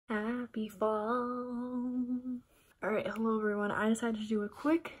happy fall. Alright, hello everyone. I decided to do a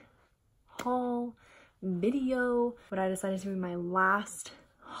quick haul video, but I decided to be my last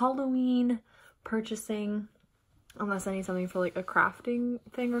Halloween purchasing, unless I need something for like a crafting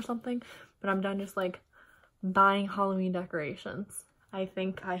thing or something, but I'm done just like buying Halloween decorations. I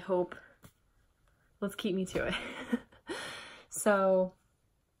hope, let's keep me to it. So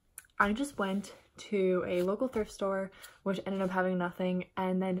I just went to a local thrift store, which ended up having nothing,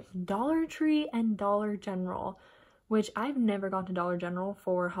 and then Dollar Tree and Dollar General, which I've never gone to Dollar General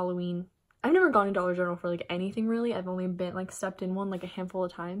for Halloween. I've never gone to Dollar General for like anything really. I've only been like stepped in one like a handful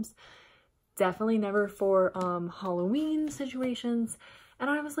of times. Definitely never for Halloween situations. And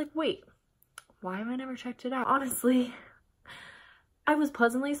I was like, wait, why have I never checked it out? Honestly, I was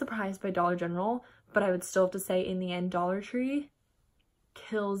pleasantly surprised by Dollar General, but I would still have to say in the end Dollar Tree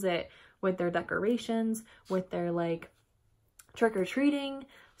kills it with their decorations, with their like trick-or-treating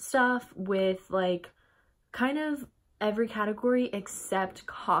stuff, with like kind of every category except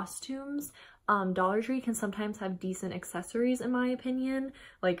costumes. Dollar Tree can sometimes have decent accessories in my opinion,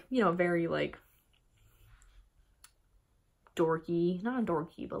 like, you know, very like dorky, not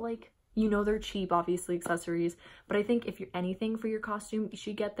dorky, but like, you know, they're cheap, obviously, accessories, but I think if you're anything for your costume you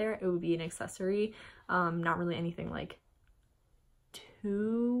should get there, it would be an accessory. Not really anything like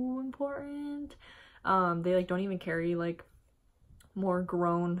too important. They like don't even carry like more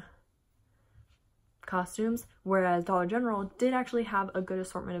grown costumes, whereas Dollar General did actually have a good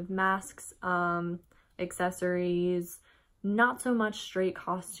assortment of masks, accessories, not so much straight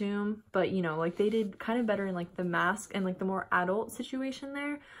costume, but you know, like they did kind of better in like the mask and like the more adult situation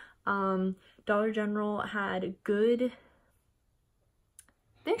there. Dollar General had good,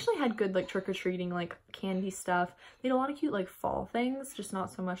 they actually had good like trick-or-treating like candy stuff. They had a lot of cute like fall things, just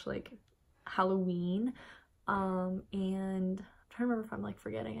not so much like Halloween. And I'm trying to remember if I'm like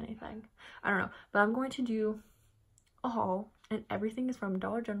forgetting anything. I don't know, but I'm going to do a haul and everything is from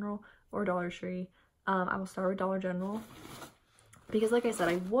Dollar General or Dollar Tree. I will start with Dollar General because like I said,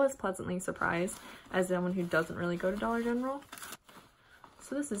 I was pleasantly surprised as someone who doesn't really go to Dollar General.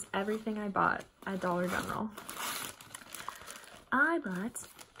 So this is everything I bought at Dollar General. I bought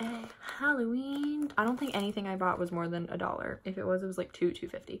a Halloween, I don't think anything I bought was more than $1. If it was like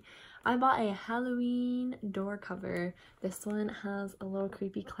 $2.50. I bought a Halloween door cover. This one has a little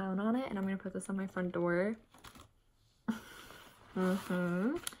creepy clown on it, and I'm gonna put this on my front door.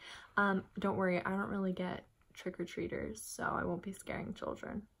 Don't worry, I don't really get trick-or-treaters, so I won't be scaring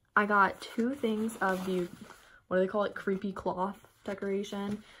children. I got 2 things of the, what do they call it, creepy cloth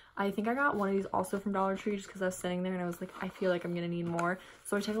decoration. I think I got one of these also from Dollar Tree just because I was sitting there and I was like, I feel like I'm gonna need more.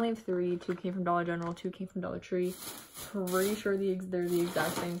 So I technically have 3. 2 came from Dollar General, 2 came from Dollar Tree. Pretty sure they're the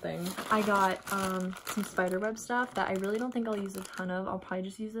exact same thing. I got some spiderweb stuff that I really don't think I'll use a ton of. I'll probably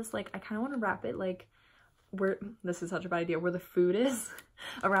just use this, like, I kind of want to wrap it like where, this is such a bad idea, where the food is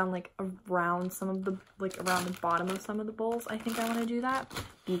around like around some of the, like around the bottom of some of the bowls. I think I want to do that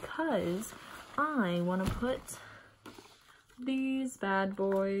because I want to put these bad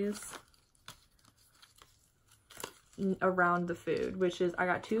boys around the food, which is, I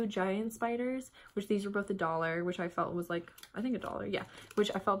got 2 giant spiders, which these were both $1, which I felt was like, I think $1, yeah,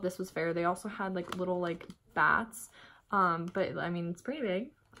 which I felt this was fair. They also had like little like bats, but I mean, it's pretty big,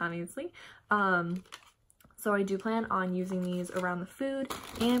 obviously. So I do plan on using these around the food,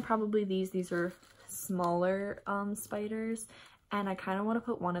 and probably these are smaller spiders. And I kind of want to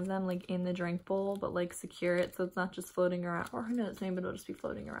put one of them like in the drink bowl, but like secure it so it's not just floating around, or who knows, maybe it'll just be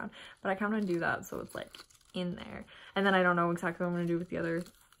floating around. But I kind of want to do that so it's like in there. And then I don't know exactly what I'm going to do with the other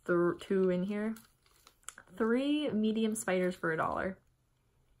 2 in here. 3 medium spiders for $1.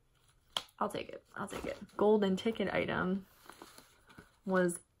 I'll take it. I'll take it. Golden ticket item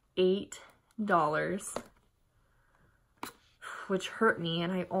was $8, which hurt me,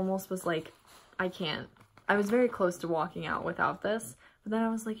 and I almost was like, I can't. I was very close to walking out without this, but then I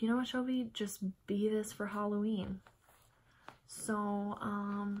was like, you know what, Shelby, just be this for Halloween. So,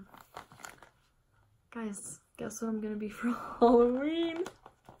 guys, guess what I'm gonna be for Halloween?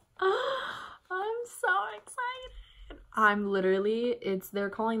 I'm so excited. I'm literally, they're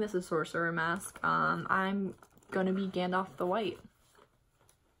calling this a sorcerer mask. I'm gonna be Gandalf the White.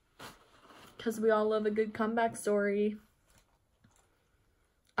 Because we all love a good comeback story.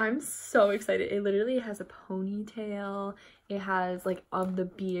 I'm so excited. It literally has a ponytail. It has like of the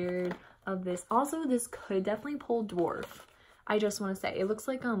beard of this. Also, this could definitely pull dwarf. I just want to say it looks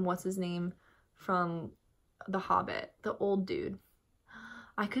like what's his name from The Hobbit, the old dude.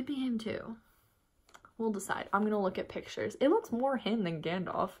 I could be him too. We'll decide. I'm gonna look at pictures. It looks more him than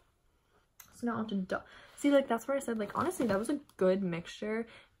Gandalf. So now I have to see, like, that's where I said, like, honestly, that was a good mixture.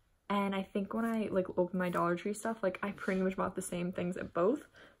 And I think when I like opened my Dollar Tree stuff, like I pretty much bought the same things at both.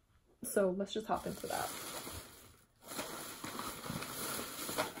 So let's just hop into that.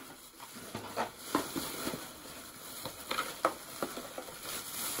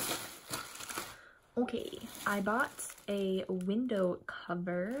 Okay, I bought a window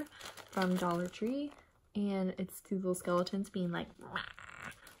cover from Dollar Tree, and it's two little skeletons being like, "Wah."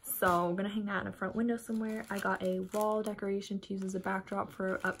 So I'm gonna hang that in a front window somewhere. I got a wall decoration to use as a backdrop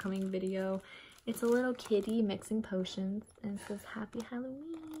for an upcoming video. It's a little kitty mixing potions, and it says Happy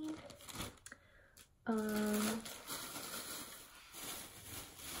Halloween.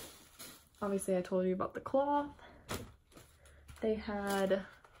 Obviously I told you about the cloth. They had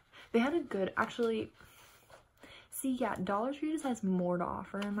a good, actually, see, yeah, Dollar Tree just has more to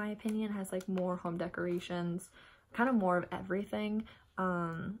offer in my opinion. It has like more home decorations, kind of more of everything.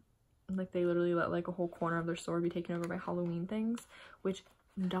 Like they literally let like a whole corner of their store be taken over by Halloween things, which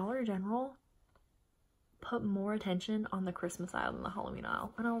Dollar General put more attention on the Christmas aisle than the Halloween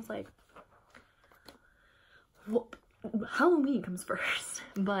aisle. And I was like, well, Halloween comes first.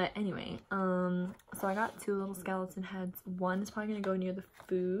 But anyway, so I got two little skeleton heads. One is probably gonna go near the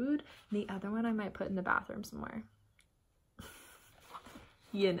food, and the other one I might put in the bathroom somewhere.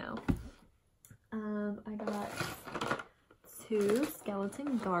 You know. I got two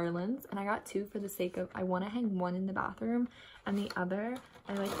skeleton garlands, and I got two for the sake of, I want to hang one in the bathroom, and the other,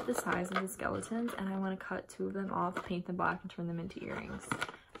 I like the size of the skeletons, and I want to cut two of them off, paint them black, and turn them into earrings.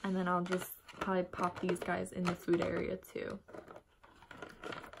 And then I'll just probably pop these guys in the food area too,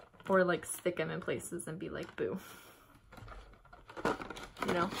 or like stick them in places and be like, boo,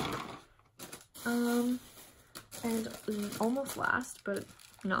 you know. And almost last but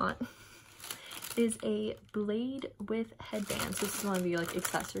not is a blade with headbands. This is one of the like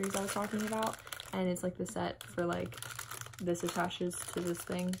accessories I was talking about, and it's like the set for like this attaches to this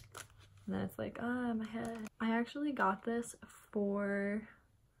thing, and then it's like, ah, my head. I actually got this for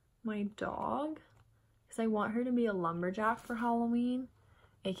my dog because I want her to be a lumberjack for Halloween,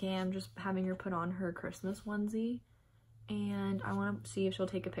 aka I'm just having her put on her Christmas onesie, and I want to see if she'll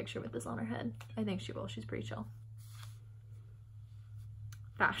take a picture with this on her head. I think she will. She's pretty chill.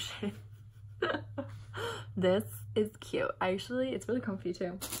 Fashion. This is cute. Actually, it's really comfy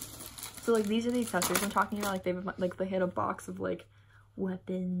too. So like these are the accessories I'm talking about. Like they had a box of like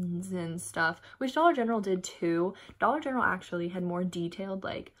weapons and stuff, which Dollar General did too. Dollar General actually had more detailed,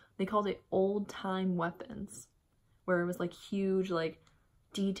 like they called it old time weapons, where it was like huge like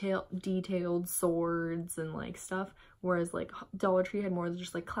detailed swords and like stuff, whereas like Dollar Tree had more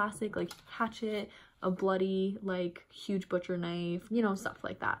just like classic like hatchet, a bloody like huge butcher knife, you know, stuff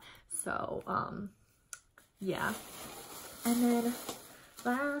like that. So yeah. And then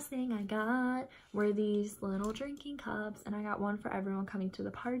last thing I got were these little drinking cups, and I got one for everyone coming to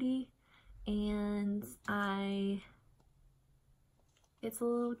the party, and it's a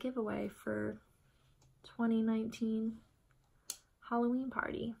little giveaway for 2019 Halloween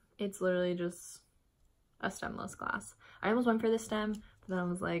party. It's literally just a stemless glass. I almost went for the stem, but then I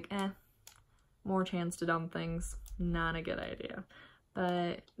was like, more chance to dump things, not a good idea.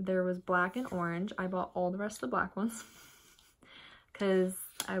 But there was black and orange. I bought all the rest of the black ones because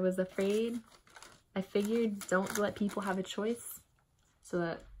I was afraid. I figured don't let people have a choice so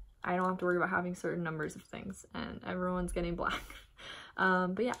that I don't have to worry about having certain numbers of things, and everyone's getting black.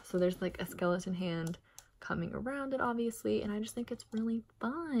 But yeah, so there's like a skeleton hand coming around it obviously, and I just think it's really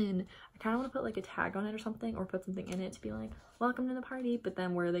fun. I kind of want to put like a tag on it or something, or put something in it to be like, welcome to the party, but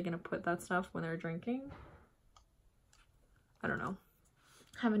then where are they going to put that stuff when they're drinking? I don't know.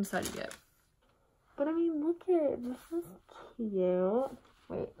 Haven't decided yet. But I mean, look at it. This is cute.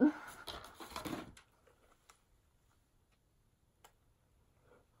 Wait.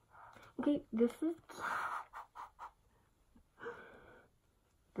 Okay, this is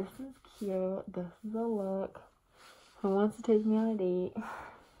cute. This is a look. Who wants to take me on a date?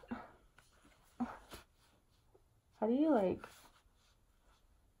 How do you like?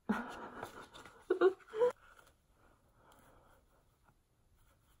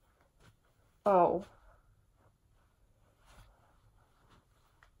 Oh.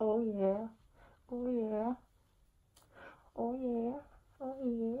 Oh yeah. Oh yeah. Oh yeah. Oh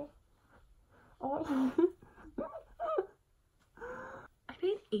yeah. Oh yeah. I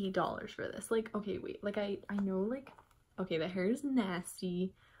paid $8 for this. Like, okay, wait. Like, I know, like, okay, the hair is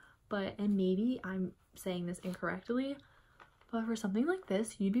nasty, but, and maybe I'm saying this incorrectly, but for something like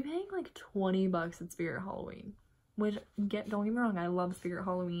this, you'd be paying like 20 bucks at Spirit Halloween. Which, don't get me wrong, I love Spirit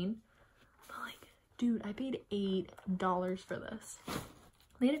Halloween. But like, dude, I paid $8 for this.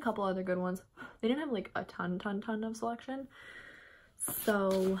 They had a couple other good ones. They didn't have like a ton of selection.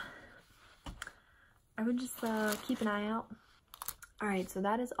 So I would just keep an eye out. All right, so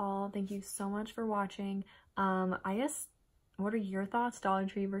that is all. Thank you so much for watching. I guess, what are your thoughts, Dollar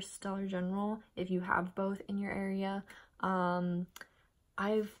Tree versus Dollar General, if you have both in your area?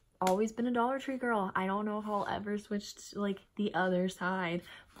 I've always been a Dollar Tree girl. I don't know if I'll ever switch to like the other side,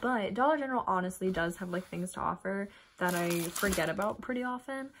 but Dollar General honestly does have like things to offer that I forget about pretty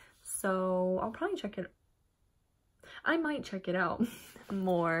often, so I'll probably check it. I might check it out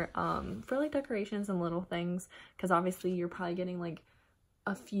more for like decorations and little things, because obviously you're probably getting like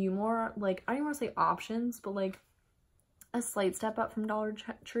a few more, like, I don't want to say options, but like a slight step up from Dollar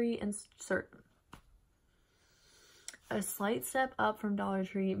Tree and a slight step up from Dollar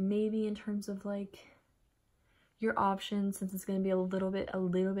Tree, maybe in terms of like your options, since it's going to be a little bit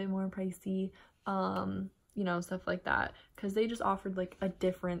more pricey, you know, stuff like that, because they just offered like a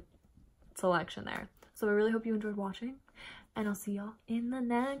different selection there. So I really hope you enjoyed watching, and I'll see y'all in the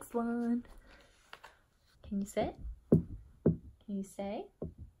next one. Can you say? Can you say?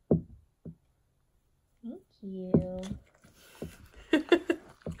 Thank you.